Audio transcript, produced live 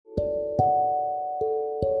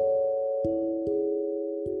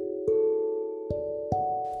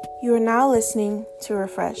You are now listening to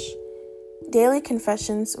Refresh, Daily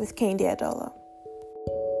Confessions with Kehinde Adola.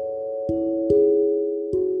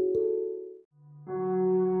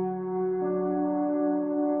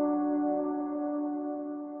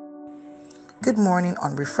 Good morning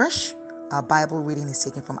on Refresh. Our Bible reading is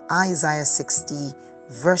taken from Isaiah 60,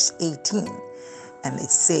 verse 18. And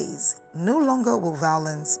it says, "No longer will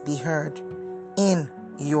violence be heard in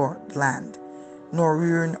your land, nor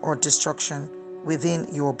ruin or destruction within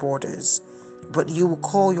your borders. But you will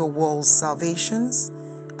call your walls salvations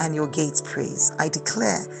and your gates praise. I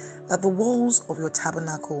declare that the walls of your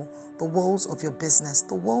tabernacle, the walls of your business,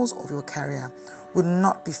 the walls of your career will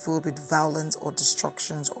not be filled with violence or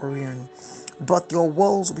destructions or ruin, but your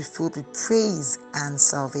walls will be filled with praise and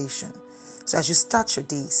salvation." So as you start your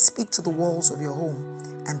day, speak to the walls of your home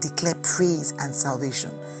and declare praise and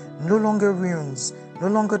salvation. No longer ruins, no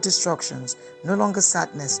longer destructions, no longer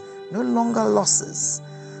sadness, no longer losses,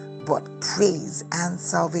 but praise and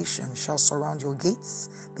salvation shall surround your gates,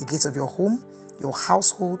 the gates of your home, your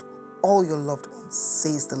household, all your loved ones,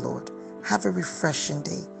 says the Lord. Have a refreshing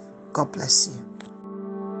day. God bless you.